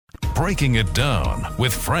Breaking It Down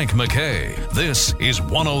with Frank MacKay. This is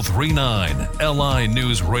 103.9 LI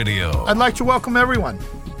News Radio. I'd like to welcome everyone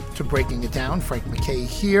to Breaking It Down. Frank MacKay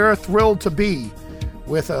here, thrilled to be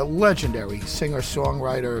with a legendary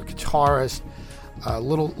singer-songwriter, guitarist, a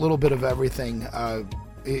little bit of everything.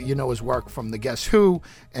 You know his work from the Guess Who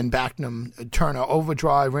and Bachman, Turner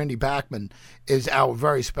Overdrive. Randy Bachman is our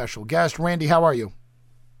very special guest. Randy, how are you?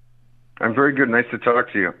 I'm very good. Nice to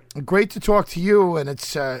talk to you. Great to talk to you. And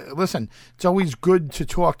it's, listen, it's always good to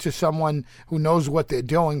talk to someone who knows what they're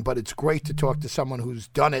doing, but it's great to talk to someone who's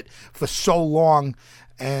done it for so long.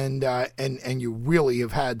 And you really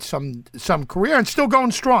have had some career and still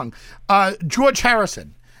going strong. George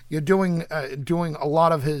Harrison, you're doing a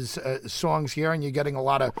lot of his songs here, and you're getting a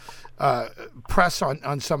lot of press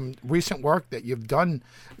on some recent work that you've done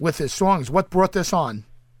with his songs. What brought this on?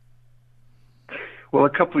 Well, a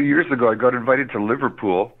couple of years ago, I got invited to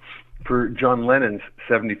Liverpool for John Lennon's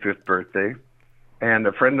 75th birthday, and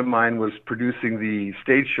a friend of mine was producing the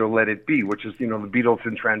stage show Let It Be, which is, the Beatles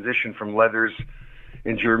in transition from Leathers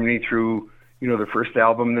in Germany through, their first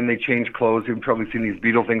album. And then they changed clothes. You've probably seen these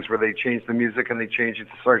Beatle things where they changed the music and they changed it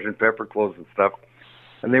to Sgt. Pepper clothes and stuff.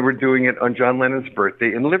 And they were doing it on John Lennon's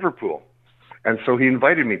birthday in Liverpool. And so he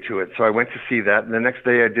invited me to it. So I went to see that. And the next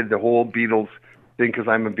day I did the whole Beatles thing because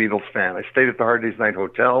I'm a Beatles fan. I stayed at the Hard Day's Night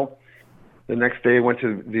Hotel. The next day I went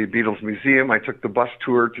to the Beatles Museum. I took the bus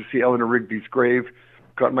tour to see Eleanor Rigby's grave,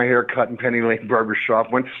 got my hair cut in Penny Lane Barber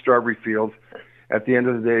Shop, went to Strawberry Fields. At the end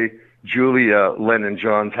of the day, Julia Lennon,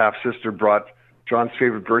 John's half-sister, brought John's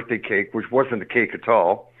favorite birthday cake, which wasn't a cake at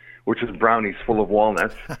all, which was brownies full of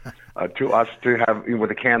walnuts, to us to have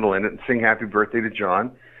with a candle in it and sing happy birthday to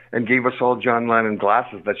John, and gave us all John Lennon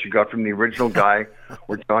glasses that she got from the original guy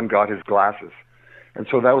where John got his glasses. And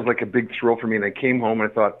so that was like a big thrill for me. And I came home and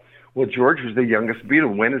I thought, well, George was the youngest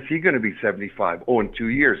Beatle. When is he going to be 75? Oh, in 2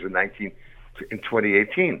 years, in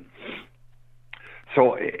 2018.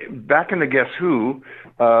 So back in the Guess Who,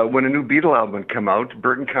 when a new Beatle album would come out,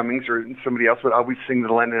 Burton Cummings or somebody else would always sing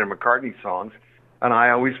the Lennon and McCartney songs, and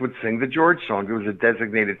I always would sing the George songs. It was a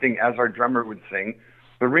designated thing, as our drummer would sing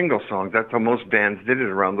the Ringo songs. That's how most bands did it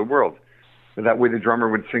around the world. And that way the drummer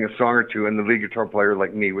would sing a song or two, and the lead guitar player,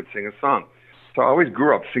 like me, would sing a song. So I always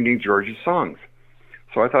grew up singing George's songs.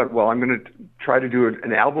 So I thought, well, I'm going to try to do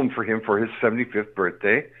an album for him for his 75th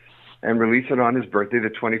birthday and release it on his birthday, the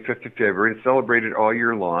 25th of February, and celebrate it all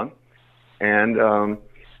year long. And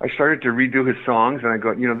I started to redo his songs, and I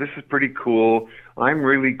go, this is pretty cool. I'm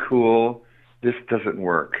really cool. This doesn't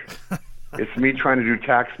work. It's me trying to do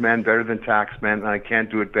Taxman better than Taxman, and I can't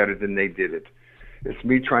do it better than they did it. It's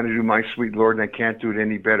me trying to do My Sweet Lord, and I can't do it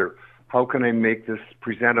any better. How can I make this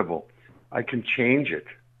presentable? I can change it.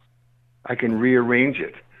 I can rearrange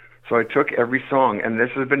it. So I took every song, and this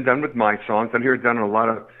has been done with my songs. I hear it done on a lot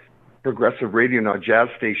of progressive radio now. Jazz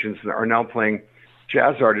stations are now playing,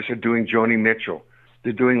 jazz artists are doing Joni Mitchell.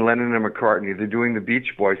 They're doing Lennon and McCartney. They're doing the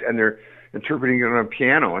Beach Boys, and they're interpreting it on a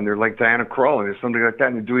piano, and they're like Diana Krall, and something like that,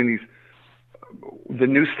 and they're doing the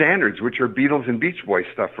new standards, which are Beatles and Beach Boys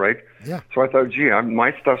stuff, right? Yeah. So I thought,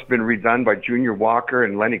 my stuff's been redone by Junior Walker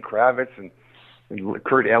and Lenny Kravitz and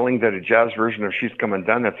Kurt Elling did a jazz version of She's Come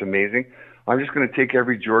Undone. That's amazing. I'm just going to take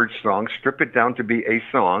every George song, strip it down to be a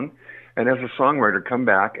song, and as a songwriter, come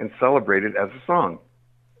back and celebrate it as a song.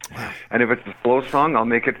 Wow. And if it's a slow song, I'll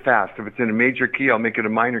make it fast. If it's in a major key, I'll make it a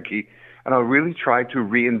minor key. And I'll really try to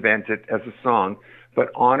reinvent it as a song,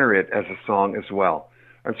 but honor it as a song as well.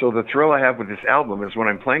 And so the thrill I have with this album is when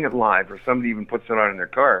I'm playing it live or somebody even puts it on in their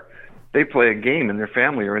car, they play a game in their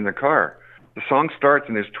family or in their car. The song starts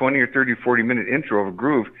and there's 20 or 30, 40-minute intro of a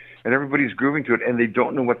groove, and everybody's grooving to it, and they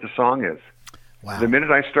don't know what the song is. Wow. The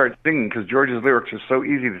minute I start singing, because George's lyrics are so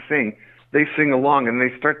easy to sing, they sing along, and they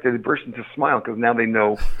burst into smile because now they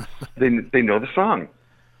know they know the song.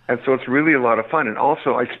 And so it's really a lot of fun. And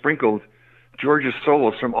also I sprinkled George's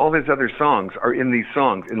solos from all his other songs are in these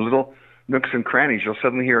songs. In little nooks and crannies, you'll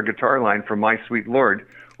suddenly hear a guitar line from My Sweet Lord,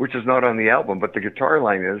 which is not on the album, but the guitar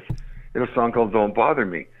line is in a song called Don't Bother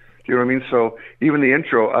Me. Do you know what I mean? So even the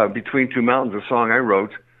intro, Between Two Mountains, a song I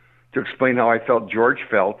wrote to explain how I felt George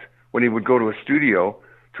felt when he would go to a studio,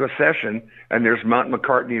 to a session, and there's Mount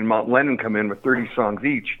McCartney and Mount Lennon come in with 30 songs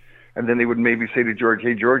each, and then they would maybe say to George,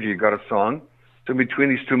 hey, Georgie, you got a song? So between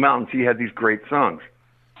these two mountains, he had these great songs.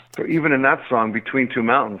 So even in that song, Between Two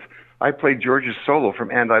Mountains, I played George's solo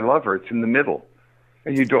from And I Love Her. It's in the middle.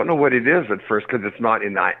 And you don't know what it is at first because it's not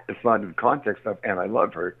in the context of And I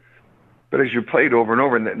Love Her. But as you play it over and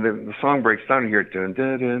over, and the song breaks down, and you hear dun,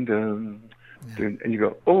 dun, dun, dun, dun, and you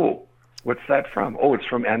go, oh, what's that from? Oh, it's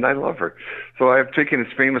from And I Love Her. So I have taken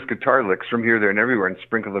his famous guitar licks from here, there, and everywhere and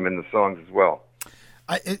sprinkled them in the songs as well.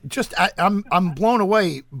 I'm blown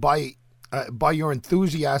away by your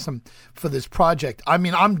enthusiasm for this project. I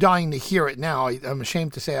mean, I'm dying to hear it now. I'm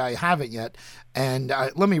ashamed to say I haven't yet. And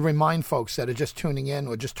let me remind folks that are just tuning in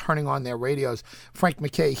or just turning on their radios, Frank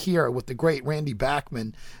MacKay here with the great Randy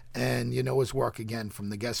Bachman. And you know his work again from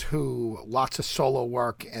the Guess Who, lots of solo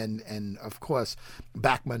work, and of course,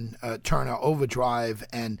 Bachman, Turner Overdrive.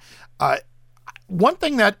 And one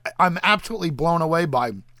thing that I'm absolutely blown away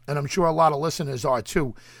by, and I'm sure a lot of listeners are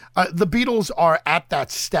too, the Beatles are at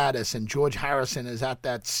that status, and George Harrison is at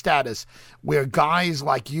that status where guys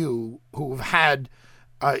like you who've had,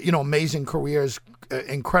 amazing careers,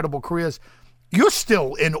 incredible careers, you're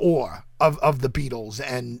still in awe of the Beatles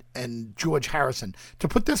and George Harrison. To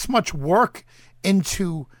put this much work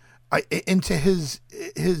into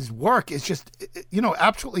his work is just,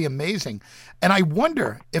 absolutely amazing. And I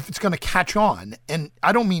wonder if it's going to catch on. And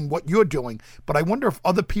I don't mean what you're doing, but I wonder if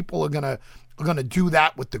other people are going to do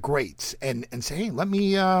that with the greats and say, hey, let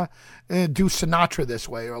me do Sinatra this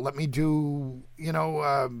way, or let me do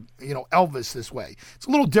Elvis this way. It's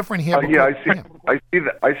a little different here. I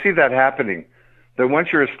see that happening. That once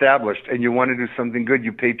you're established and you want to do something good,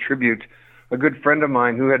 you pay tribute. A good friend of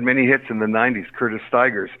mine who had many hits in the 90s, Curtis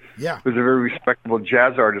Stigers, who's a very respectable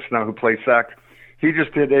jazz artist now who plays sax, he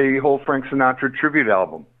just did a whole Frank Sinatra tribute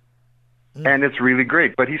album. And it's really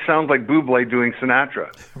great. But he sounds like Bublé doing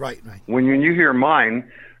Sinatra. Right. When you hear mine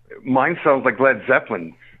sounds like Led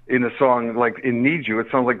Zeppelin in a song like in Need You. It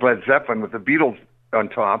sounds like Led Zeppelin with the Beatles on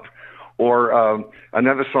top. Or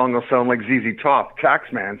another song will sound like ZZ Top.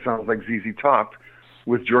 Taxman sounds like ZZ Top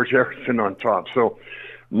with George Harrison on top. So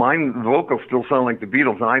mine vocals still sound like the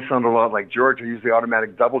Beatles, and I sound a lot like George. I use the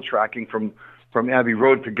automatic double tracking from Abbey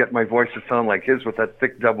Road to get my voice to sound like his with that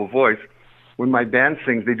thick double voice. When my band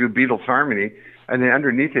sings, they do Beatles harmony, and then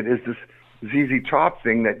underneath it is this ZZ Top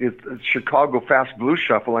thing that is Chicago fast blues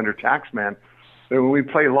shuffle under Taxman. And when we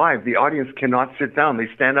play live, the audience cannot sit down. They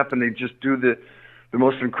stand up and they just do the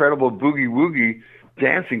most incredible boogie-woogie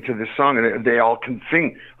dancing to this song, and they all can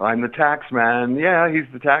sing, I'm the Taxman, yeah, he's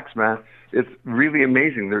the Taxman. It's really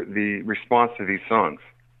amazing, the response to these songs.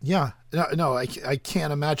 Yeah, no, I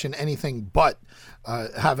can't imagine anything but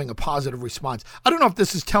having a positive response. I don't know if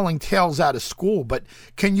this is telling tales out of school, but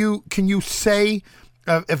can you say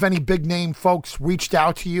if any big name folks reached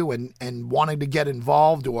out to you and wanted to get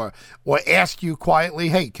involved or asked you quietly,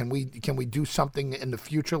 hey, can we do something in the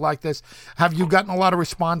future like this? Have you gotten a lot of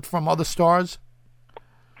response from other stars?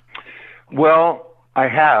 Well, I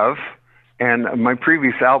have. And my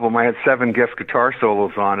previous album, I had 7 guest guitar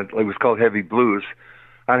solos on it. It was called Heavy Blues.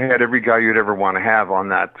 I had every guy you'd ever want to have on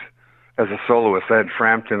that as a soloist. I had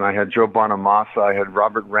Frampton, I had Joe Bonamassa, I had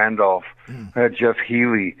Robert Randolph, I had Jeff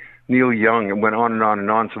Healey, Neil Young, and went on and on and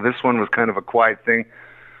on. So this one was kind of a quiet thing.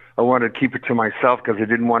 I wanted to keep it to myself because I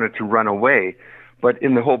didn't want it to run away. But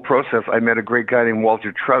in the whole process, I met a great guy named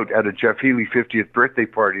Walter Trout at a Jeff Healey 50th birthday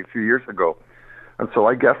party a few years ago. And so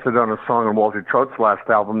I guested on a song on Walter Trout's last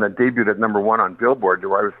album that debuted at #1 on Billboard,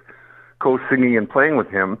 where I was co-singing and playing with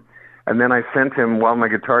him. And then I sent him While My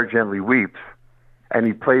Guitar Gently Weeps, and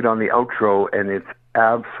he played on the outro, and it's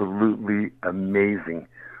absolutely amazing.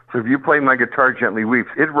 So if you play My Guitar Gently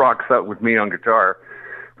Weeps, it rocks out with me on guitar,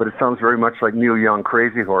 but it sounds very much like Neil Young,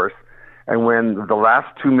 Crazy Horse. And when the last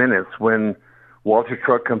 2 minutes, when Walter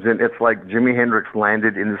Trout comes in, it's like Jimi Hendrix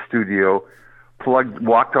landed in the studio,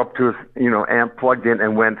 walked up to his amp, plugged in,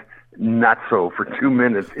 and went nutso for 2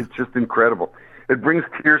 minutes. It's just incredible. It brings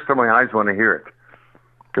tears to my eyes when I hear it.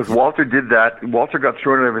 Because Walter did that. Walter got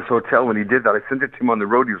thrown out of his hotel when he did that. I sent it to him on the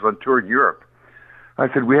road. He was on tour in Europe.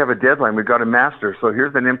 I said, we have a deadline. We've got to master. So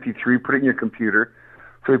here's an MP3. Put it in your computer.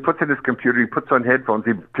 So he puts it in his computer. He puts on headphones.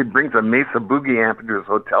 He brings a Mesa Boogie amp into his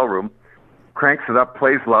hotel room, cranks it up,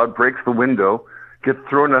 plays loud, breaks the window, gets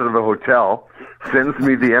thrown out of the hotel, sends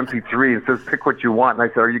me the MP3 and says, pick what you want. And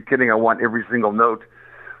I said, are you kidding? I want every single note.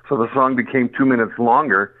 So the song became 2 minutes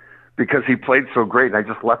longer because he played so great. And I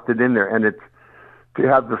just left it in there. And to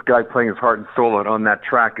have this guy playing his heart and soul out on that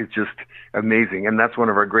track is just amazing. And that's one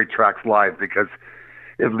of our great tracks live because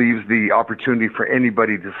it leaves the opportunity for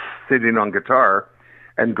anybody to sit in on guitar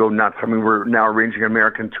and go nuts. I mean, we're now arranging an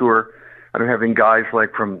American tour. I'm having guys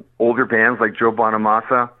like from older bands like Joe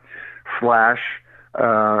Bonamassa, Slash,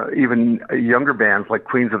 even younger bands like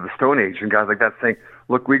Queens of the Stone Age and guys like that saying,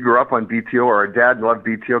 look, we grew up on BTO, or our dad loved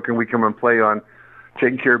BTO. Can we come and play on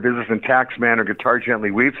Taking Care of Business and Taxman or Guitar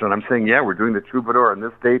Gently Weeps? And I'm saying, yeah, we're doing the Troubadour on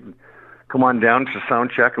this date. And come on down to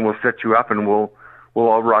sound check and we'll set you up and we'll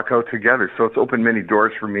all rock out together. So it's opened many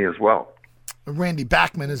doors for me as well. Randy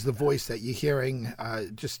Bachman is the voice that you're hearing.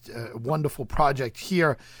 Just a wonderful project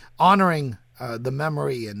here, honoring the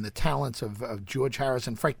memory and the talents of George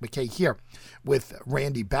Harrison, Frank MacKay here with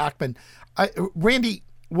Randy Bachman. Randy,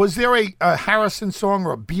 was there a Harrison song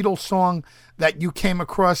or a Beatles song that you came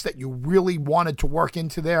across that you really wanted to work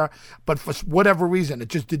into there, but for whatever reason it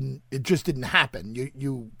just didn't happen?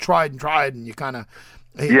 You tried and you kind of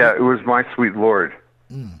it was My Sweet Lord.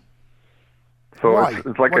 So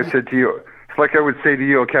it's like I said to you, it's like I would say to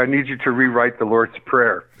you, okay, I need you to rewrite the Lord's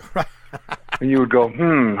Prayer. And you would go,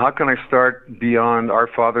 how can I start beyond Our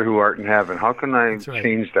Father who art in heaven? How can I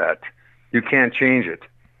change that? You can't change it.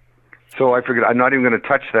 So I figured I'm not even going to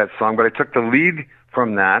touch that song, but I took the lead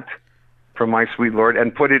from that, from My Sweet Lord,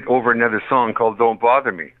 and put it over another song called Don't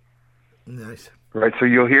Bother Me. Nice. Right, so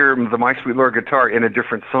you'll hear the My Sweet Lord guitar in a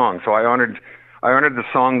different song. So I honored the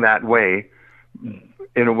song that way,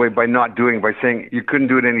 in a way, by saying you couldn't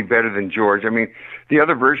do it any better than George. I mean, the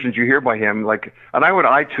other versions you hear by him, and I would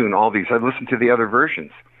iTune all these. I'd listen to the other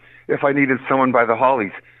versions. If I Needed Someone by the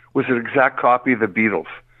Hollies was an exact copy of the Beatles.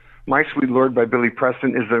 My Sweet Lord by Billy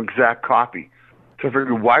Preston is an exact copy. So I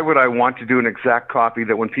figured, why would I want to do an exact copy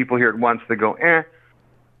that when people hear it once, they go,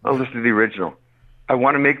 I'll listen to the original. I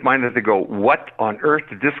want to make mine that they go, what on earth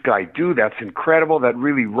did this guy do? That's incredible. That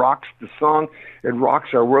really rocks the song. It rocks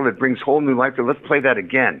our world. It brings whole new life to it. Let's play that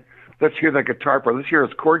again. Let's hear that guitar part. Let's hear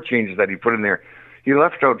his chord changes that he put in there. He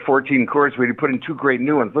left out 14 chords, but he put in 2 great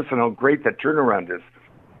new ones. Listen how great that turnaround is.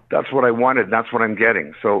 That's what I wanted, and that's what I'm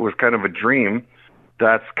getting. So it was kind of a dream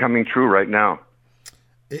that's coming true right now.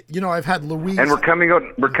 I've had Louise, and we're coming out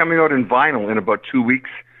in vinyl in about 2 weeks.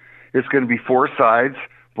 It's going to be 4 sides,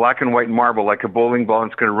 black and white marble, like a bowling ball,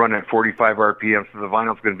 and it's going to run at 45 RPM. So the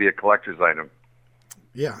vinyl's going to be a collector's item.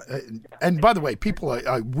 Yeah, and by the way, people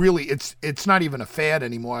are really, it's not even a fad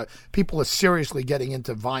anymore. People are seriously getting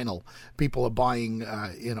into vinyl. People are buying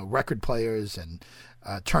record players and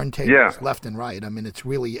turntables left and right. I mean, it's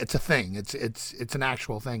a thing. It's an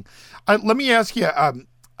actual thing. Let me ask you.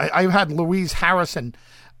 I've had Louise Harrison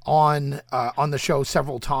on the show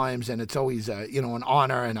several times, and it's always an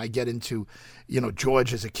honor. And I get into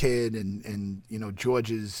George as a kid and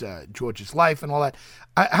George's life and all that.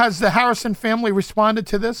 Has the Harrison family responded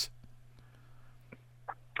to this?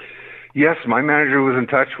 Yes, my manager was in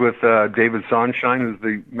touch with David Sonshine, who's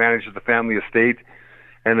the manager of the family estate,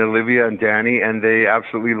 and Olivia and Danny, and they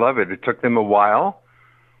absolutely love it. It took them a while,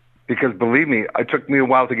 because believe me, it took me a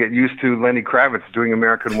while to get used to Lenny Kravitz doing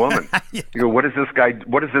American Woman. You go, what is this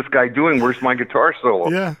guy doing? Where's my guitar solo?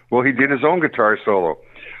 Yeah. Well, he did his own guitar solo.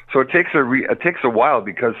 So it takes a while,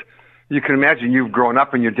 because you can imagine you've grown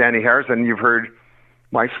up and you're Danny Harrison and you've heard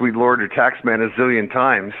My Sweet Lord or Taxman a zillion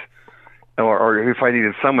times, or If I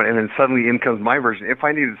Needed Someone, and then suddenly in comes my version. If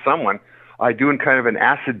I Needed Someone, I do in kind of an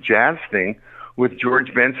acid jazz thing with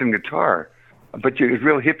George Benson guitar, but it's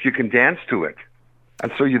real hip. You can dance to it,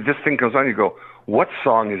 and so this thing comes on. You go, what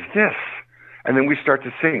song is this? And then we start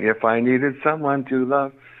to sing. If I needed someone to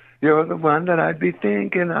love, you're the one that I'd be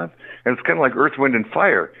thinking of. And it's kind of like Earth, Wind, and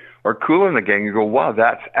Fire or Kool and the Gang. You go, wow,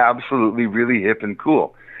 that's absolutely really hip and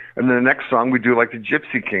cool. And then the next song we do like the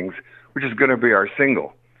Gypsy Kings, which is going to be our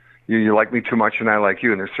single. You Like Me Too Much and I Like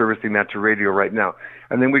You, and they're servicing that to radio right now.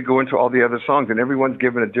 And then we go into all the other songs, and everyone's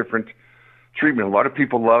given a different treatment. A lot of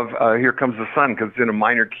people love Here Comes the Sun because it's in a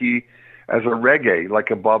minor key as a reggae,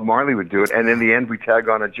 like a Bob Marley would do it. And in the end, we tag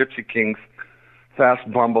on a Gypsy Kings fast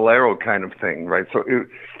bombolero kind of thing, right? So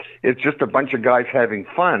it's just a bunch of guys having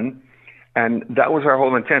fun, and that was our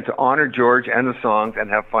whole intent, to honor George and the songs and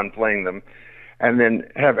have fun playing them, and then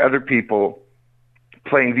have other people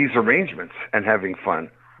playing these arrangements and having fun.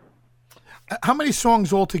 How many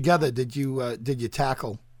songs altogether did you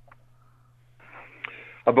tackle?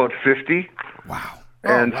 About 50. Wow.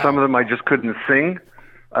 And some of them I just couldn't sing,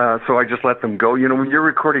 so I just let them go. When you're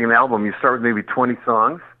recording an album, you start with maybe 20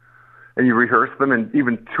 songs, and you rehearse them, and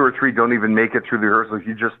even 2 or 3 don't even make it through the rehearsals.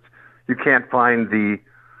 You can't find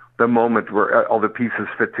the moment where all the pieces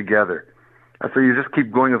fit together. And so you just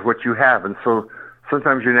keep going with what you have. And so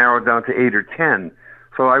sometimes you narrow it down to 8 or 10.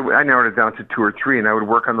 So I narrowed it down to 2 or 3, and I would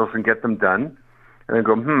work on those and get them done. And then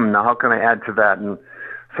go, now how can I add to that? And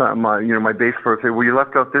so my bass player would say, well, you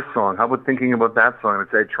left out this song. How about thinking about that song? And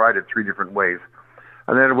I'd say I tried it 3 different ways.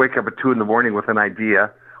 And then I'd wake up at 2 in the morning with an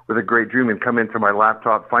idea, with a great dream, and come into my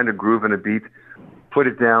laptop, find a groove and a beat, put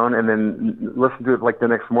it down, and then listen to it like the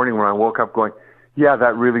next morning when I woke up going, yeah,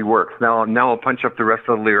 that really works. Now I'll punch up the rest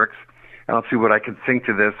of the lyrics, and I'll see what I can sing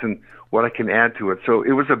to this and what I can add to it. So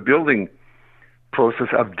it was a building process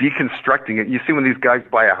of deconstructing it. You see when these guys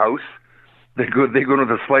buy a house, they go to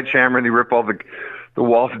the sledgehammer and they rip all the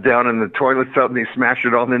walls down and the toilets out and they smash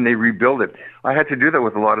it all and then they rebuild it. I had to do that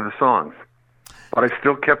with a lot of the songs. But I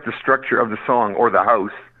still kept the structure of the song or the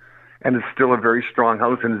house, and it's still a very strong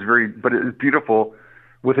house, and but it's beautiful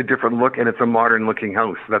with a different look, and it's a modern looking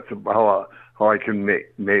house. That's how I can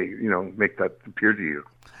make that appear to you.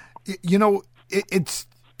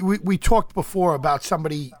 We talked before about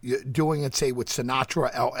somebody doing it, say, with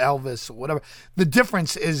Sinatra, Elvis, or whatever. The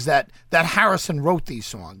difference is that Harrison wrote these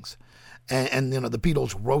songs, and the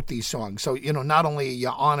Beatles wrote these songs. So not only are you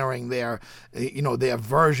honoring their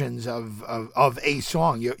versions of a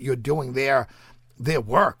song, you're doing their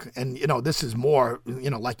work. And this is more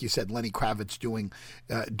like you said, Lenny Kravitz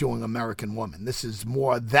doing American Woman. This is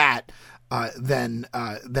more that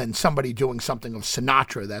than somebody doing something of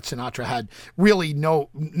Sinatra that Sinatra had really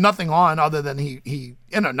nothing on other than he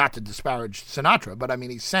not to disparage Sinatra, but I mean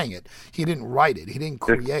he sang it. He didn't write it. He didn't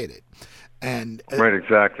create it. And right,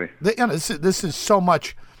 exactly. This is so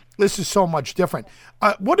much different.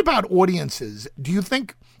 What about audiences? Do you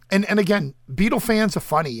think? And again, Beatle fans are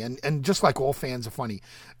funny, and just like all fans are funny,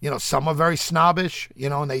 some are very snobbish,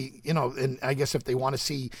 and they, and I guess if they want to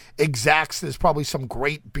see exacts, there's probably some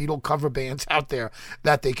great Beatle cover bands out there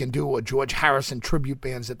that they can do, or George Harrison tribute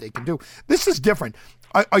bands that they can do. This is different.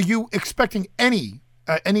 Are you expecting any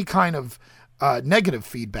kind of negative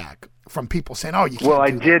feedback from people saying, "Oh, you can't"? Well,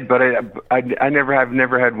 I did, but I never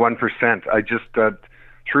had 1%. I just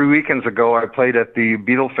 3 weekends ago I played at the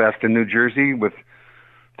Beatle Fest in New Jersey with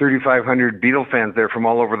 3,500 Beatle fans there from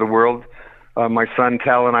all over the world. My son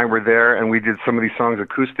Tal and I were there, and we did some of these songs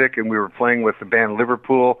acoustic, and we were playing with the band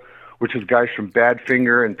Liverpool, which is guys from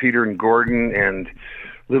Badfinger and Peter and Gordon and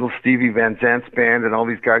Little Stevie Van Zant's band and all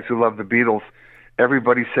these guys who love the Beatles.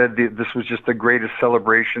 Everybody said this was just the greatest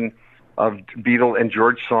celebration of Beatle and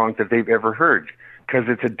George songs that they've ever heard, because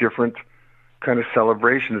it's a different kind of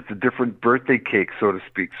celebration. It's a different birthday cake, so to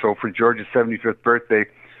speak. So for George's 75th birthday,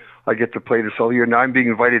 I get to play this all year. Now I'm being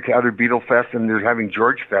invited to other Beatle Fests, and they're having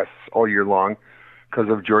George Fests all year long because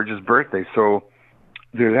of George's birthday. So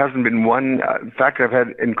there hasn't been one. In fact, I've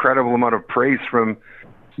had incredible amount of praise from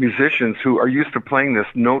musicians who are used to playing this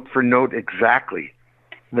note for note exactly.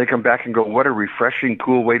 They come back and go, what a refreshing,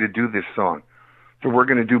 cool way to do this song. So we're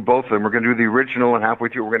going to do both of them. We're going to do the original, and halfway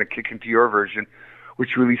through we're going to kick into your version,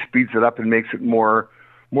 which really speeds it up and makes it more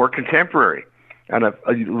contemporary. And a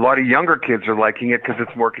lot of younger kids are liking it because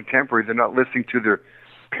it's more contemporary. They're not listening to their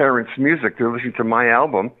parents' music. They're listening to my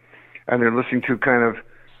album, and they're listening to kind of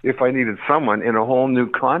If I Needed Someone in a whole new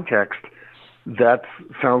context that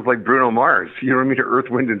sounds like Bruno Mars, you know what I mean, to Earth,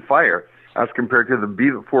 Wind, and Fire, as compared to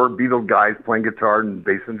the four Beatle guys playing guitar and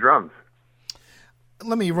bass and drums.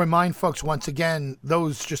 Let me remind folks once again,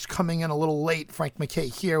 those just coming in a little late, Frank MacKay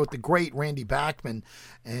here with the great Randy Bachman,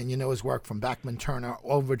 and his work from Bachman Turner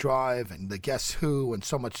Overdrive and the Guess Who and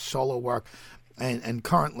so much solo work, and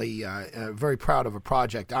currently very proud of a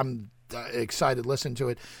project. I'm excited to listen to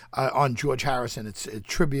it on George Harrison. It's a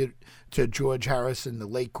tribute to George Harrison, the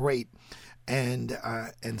late great, and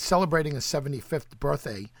celebrating his 75th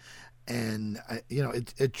birthday, and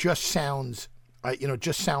it just sounds.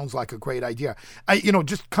 Just sounds like a great idea.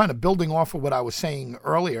 Just kind of building off of what I was saying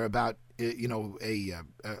earlier about, a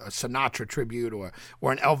Sinatra tribute or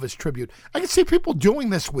an Elvis tribute. I can see people doing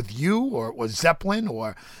this with you or Zeppelin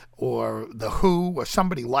or the Who or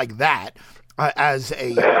somebody like that as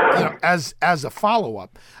a follow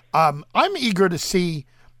up. I'm eager to see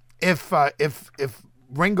if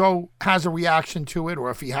Ringo has a reaction to it, or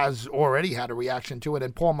if he has already had a reaction to it,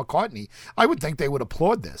 and Paul McCartney. I would think they would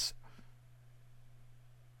applaud this.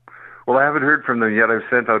 Well, I haven't heard from them yet. I've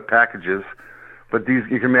sent out packages, but you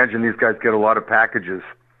can imagine these guys get a lot of packages.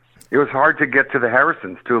 It was hard to get to the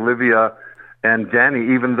Harrisons, to Olivia and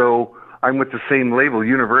Danny, even though I'm with the same label.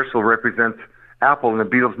 Universal represents Apple and the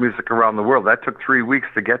Beatles music around the world. That took 3 weeks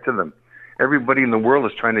to get to them. Everybody in the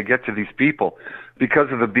world is trying to get to these people.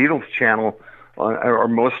 Because of the Beatles channel, or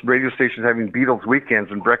most radio stations having Beatles weekends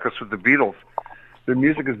and breakfast with the Beatles, their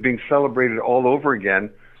music is being celebrated all over again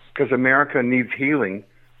because America needs healing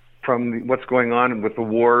from what's going on with the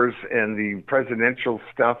wars and the presidential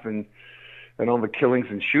stuff and all the killings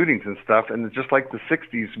and shootings and stuff. And just like the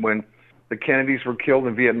 60s when the Kennedys were killed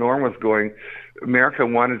and Vietnam was going, America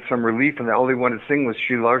wanted some relief, and all they wanted to sing was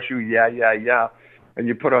She Loves You, Yeah, Yeah, Yeah. And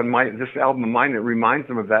you put on this album of mine, it reminds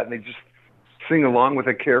them of that, and they just sing along with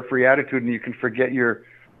a carefree attitude, and you can forget your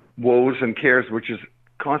woes and cares, which is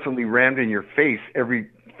constantly rammed in your face every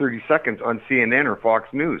 30 seconds on CNN or Fox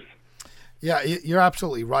News. Yeah, you're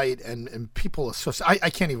absolutely right, and people are so. I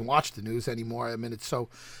can't even watch the news anymore. I mean, it's so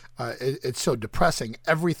depressing.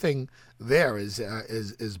 Everything there is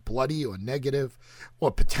bloody or negative or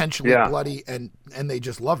potentially bloody, and they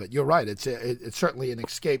just love it. You're right. It's certainly an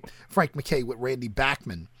escape. Frank MacKay with Randy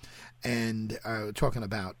Bachman, and talking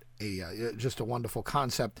about just a wonderful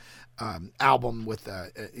concept album with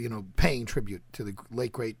paying tribute to the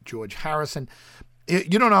late great George Harrison.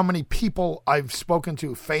 You don't know how many people I've spoken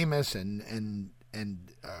to, famous and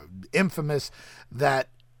infamous, that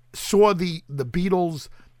saw the Beatles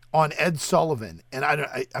on Ed Sullivan, and I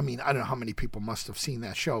don't know how many people must have seen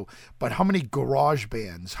that show, but how many garage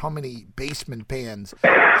bands, how many basement bands,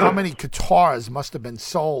 how many guitars must have been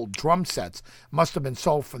sold, drum sets must have been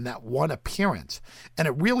sold from that one appearance, and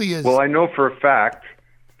it really is. Well, I know for a fact,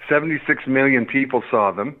 76 million people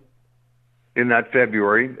saw them in that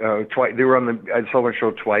February. They were on the Ed Sullivan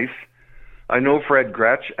show twice. I know Fred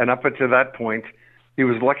Gretsch, and up until that point, he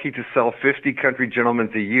was lucky to sell 50 Country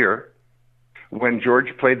Gentlemen a year. When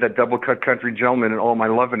George played that double cut Country Gentleman and All My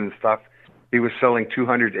Lovin' and stuff, he was selling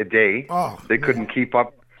 200 a day. They couldn't keep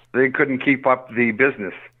up. They couldn't keep up the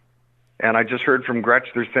business. And I just heard from Gretsch,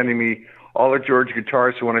 they're sending me all of George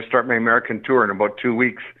guitars. So when I start my American tour in about 2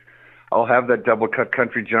 weeks, I'll have that double cut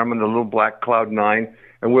Country Gentleman, the little black Cloud 9,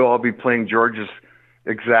 and we'll all be playing George's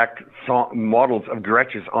exact models of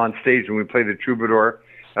Gretsch's on stage when we play the Troubadour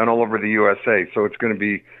and all over the USA. So it's going to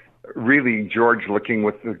be really George looking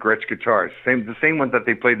with the Gretsch guitars, the same ones that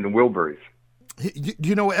they played in the Wilburys.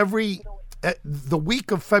 You know, the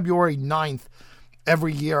week of February 9th,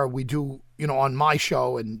 every year we do, on my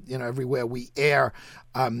show and, everywhere we air,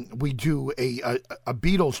 we do a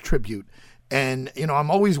Beatles tribute. And,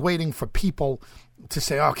 I'm always waiting for people to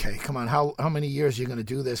say, okay, come on, how many years are you going to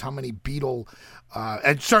do this? How many Beatle,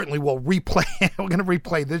 and certainly we'll replay, we're going to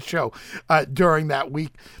replay this show during that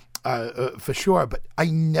week. For sure, but I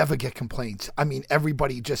never get complaints. I mean,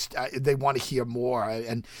 everybody just they want to hear more,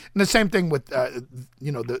 and the same thing with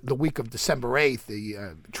the week of December 8th,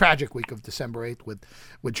 the tragic week of December 8th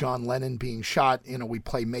with John Lennon being shot. We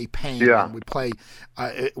play May Payne, and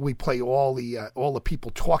we play all the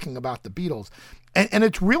people talking about the Beatles, and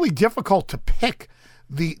it's really difficult to pick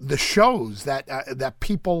the shows that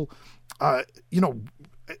people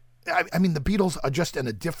I mean, the Beatles are just in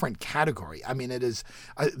a different category. I mean, it is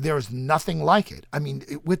there's nothing like it. I mean,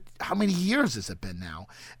 with how many years has it been now?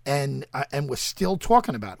 And we're still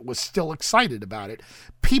talking about it. We're still excited about it.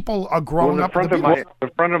 People are growing up. The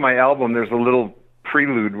front of my album, there's a little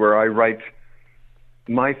prelude where I write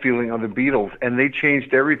my feeling on the Beatles, and they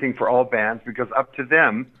changed everything for all bands because up to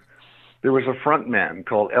them, there was a front man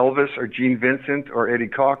called Elvis or Gene Vincent or Eddie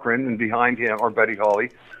Cochran, and behind him, or Buddy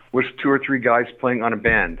Holly, was 2 or 3 guys playing on a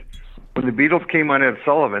band. When the Beatles came on Ed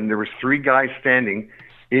Sullivan, there was 3 guys standing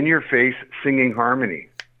in your face singing harmony.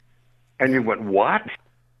 And you went, what?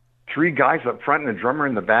 3 guys up front and a drummer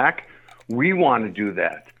in the back? We want to do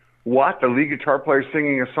that. What? The lead guitar player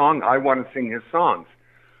singing a song? I want to sing his songs.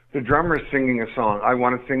 The drummer's singing a song. I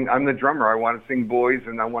want to sing, I'm the drummer. I want to sing Boys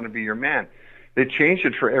and I Want to Be Your Man. They changed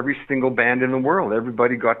it for every single band in the world.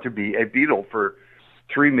 Everybody got to be a Beatle for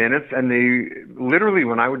 3 minutes. And they literally,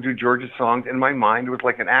 when I would do George's songs, in my mind, it was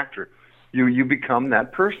like an actor. You become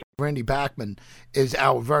that person. Randy Bachman is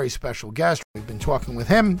our very special guest. We've been talking with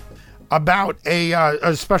him about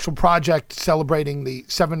a special project celebrating the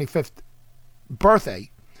 75th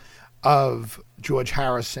birthday of George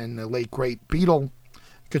Harrison, the late great Beatle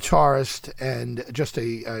guitarist, and just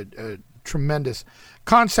a tremendous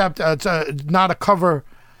concept. It's not a cover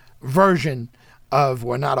version of,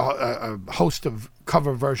 or not a host of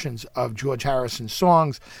cover versions of George Harrison's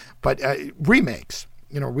songs, but remakes.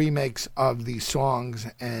 Remakes of these songs,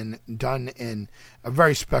 and done in a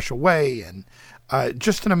very special way, and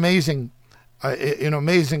just an amazing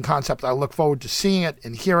concept. I look forward to seeing it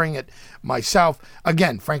and hearing it myself.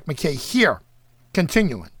 Again, Frank MacKay here,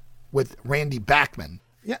 continuing with Randy Bachman.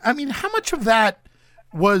 Yeah, I mean, how much of that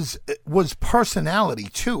was personality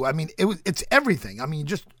too? I mean, it's everything. I mean,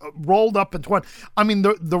 just rolled up into one. I mean,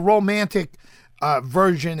 the romantic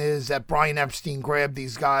version is that Brian Epstein grabbed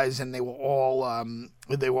these guys and they were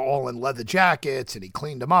all in leather jackets, and he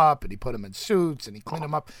cleaned them up, and he put them in suits, and he cleaned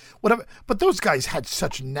them up, whatever. But those guys had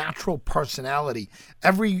such natural personality,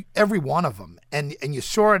 every one of them, and you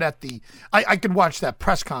saw it at I could watch that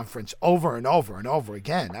press conference over and over and over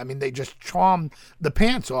again. I mean, they just charmed the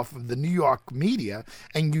pants off of the New York media,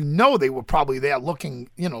 and they were probably there looking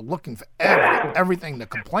for everything to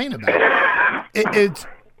complain about. It's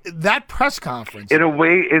that press conference. In a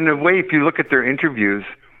way, if you look at their interviews,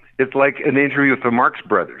 it's like an interview with the Marx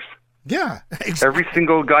Brothers. Yeah, exactly. Every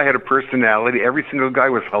single guy had a personality. Every single guy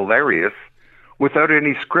was hilarious. Without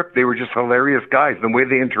any script, they were just hilarious guys. The way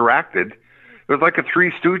they interacted, it was like a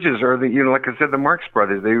Three Stooges, or like I said, the Marx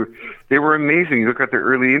Brothers. They were amazing. You look at their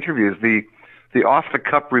early interviews. The off the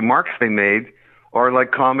cuff remarks they made are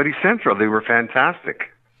like Comedy Central. They were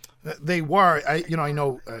fantastic. They were. I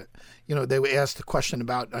know. They were asked the question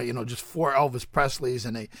about, just 4 Elvis Presleys,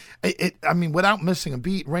 and without missing a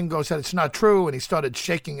beat, Ringo said it's not true, and he started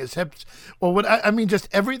shaking his hips. Well, just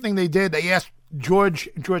everything they did. They asked George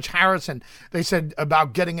Harrison. They said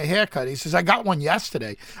about getting a haircut. He says, "I got one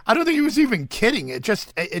yesterday." I don't think he was even kidding. It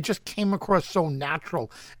just came across so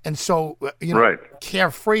natural and so right.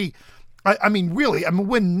 carefree. Really,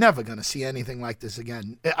 we're never going to see anything like this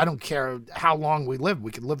again. I don't care how long we live.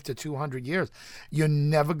 We could live to 200 years. You're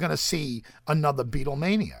never going to see another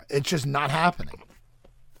Beatlemania. It's just not happening.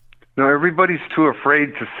 No, everybody's too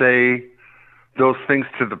afraid to say those things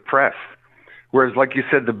to the press. Whereas, like you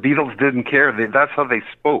said, the Beatles didn't care. That's how they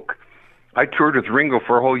spoke. I toured with Ringo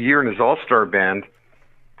for a whole year in his all-star band,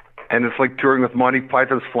 and it's like touring with Monty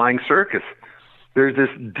Python's Flying Circus. There's this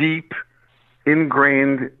deep,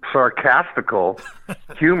 ingrained, sarcastical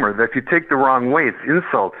humor that if you take the wrong way, it's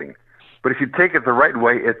insulting. But if you take it the right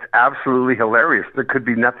way, it's absolutely hilarious. There could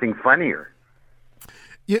be nothing funnier.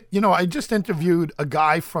 I just interviewed a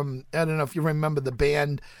guy from, I don't know if you remember the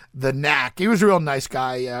band, The Knack. He was a real nice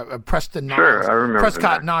guy, Preston Niles. Sure, I remember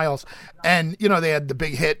Prescott Niles. And, they had the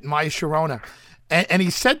big hit, My Sharona. And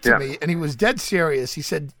he said to me, and he was dead serious, he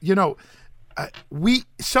said,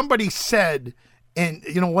 somebody said, and,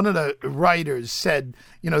 one of the writers said,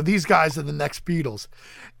 these guys are the next Beatles.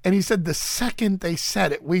 And he said the second they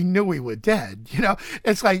said it, we knew we were dead.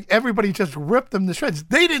 It's like everybody just ripped them to shreds.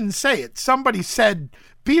 They didn't say it. Somebody said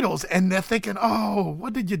Beatles, and they're thinking, oh,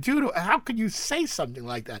 what did you do to? How could you say something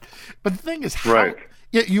like that? But the thing is, right.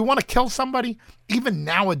 You want to kill somebody? Even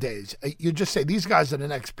nowadays, you just say these guys are the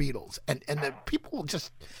next Beatles, and the people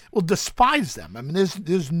will despise them.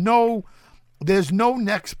 There's no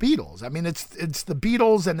next Beatles. It's the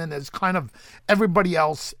Beatles, and then there's kind of everybody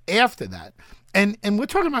else after that. And we're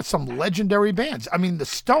talking about some legendary bands. The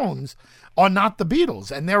Stones are not the Beatles,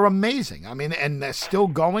 and they're amazing. And they're still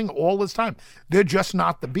going all this time. They're just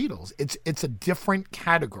not the Beatles. It's a different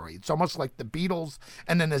category. It's almost like the Beatles,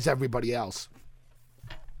 and then there's everybody else.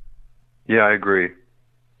 Yeah, I agree.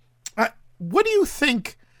 What do you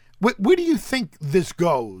think? Where do you think this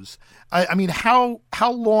goes?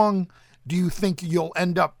 How long do you think you'll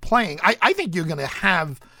end up playing? I think you're going to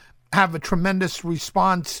have a tremendous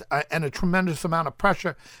response and a tremendous amount of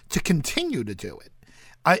pressure to continue to do it.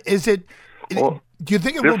 Do you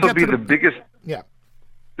think it will get to the biggest? Yeah.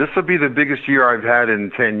 This will be the biggest year I've had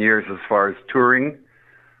in 10 years as far as touring,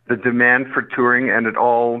 the demand for touring, and it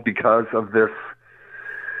all because of this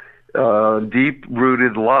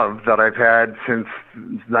deep-rooted love that I've had since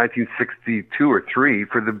 1962 or 3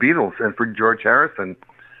 for the Beatles and for George Harrison.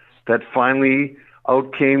 That finally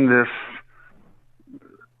out came this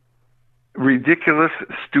ridiculous,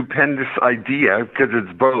 stupendous idea, because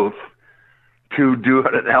it's both, to do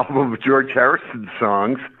an album of George Harrison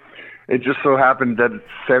songs. It just so happened that it's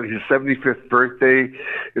his 75th birthday.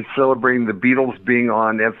 It's celebrating the Beatles being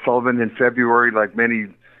on Ed Sullivan in February, like many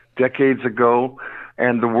decades ago,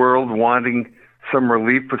 and the world wanting some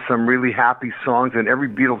relief with some really happy songs, and every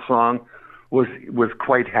Beatles song was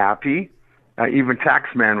quite happy. Even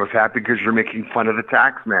Taxman was happy because you're making fun of the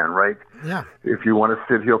Taxman, right? Yeah. If you want to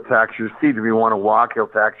sit, he'll tax your seat. If you want to walk, he'll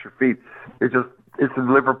tax your feet. It's a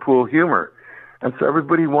Liverpool humor. And so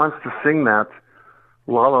everybody wants to sing that.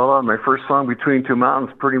 La La La, my first song, Between Two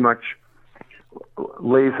Mountains, pretty much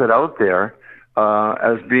lays it out there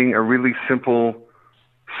as being a really simple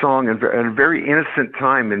song and a very innocent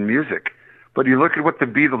time in music. But you look at what the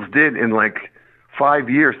Beatles did in like 5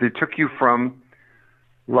 years. They took you from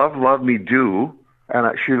Love, Love Me Do,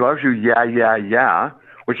 and She Loves You, Yeah, Yeah, Yeah,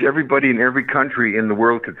 which everybody in every country in the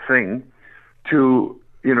world could sing, to,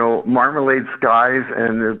 Marmalade Skies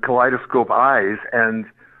and Kaleidoscope Eyes and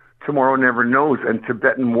Tomorrow Never Knows and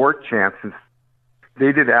Tibetan War Chances.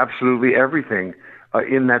 They did absolutely everything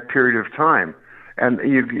in that period of time. And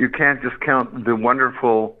you can't discount the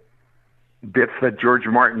wonderful bits that George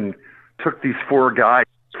Martin took these 4 guys,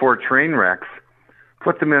 4 train wrecks,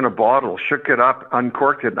 put them in a bottle, shook it up,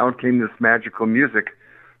 uncorked it, and out came this magical music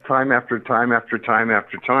time after time after time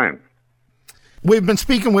after time. We've been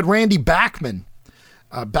speaking with Randy Bachman,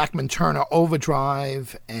 Bachman Turner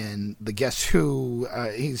Overdrive, and the Guess Who.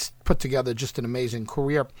 He's put together just an amazing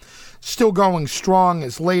career. Still going strong.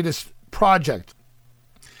 His latest project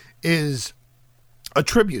is a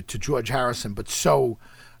tribute to George Harrison, but so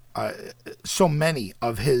many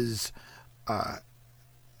of his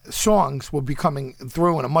songs will be coming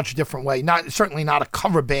through in a much different way. Certainly not a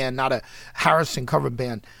cover band, not a Harrison cover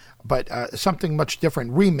band, but something much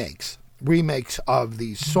different. Remakes of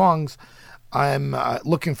these songs. I'm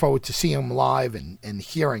looking forward to seeing him live and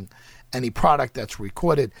hearing any product that's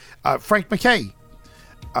recorded. Frank MacKay,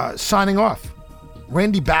 Signing off,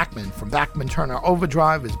 Randy Bachman from Bachman Turner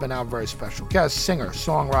Overdrive has been our very special guest, singer,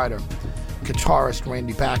 songwriter, guitarist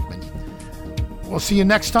Randy Bachman. We'll see you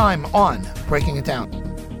next time on Breaking It Down.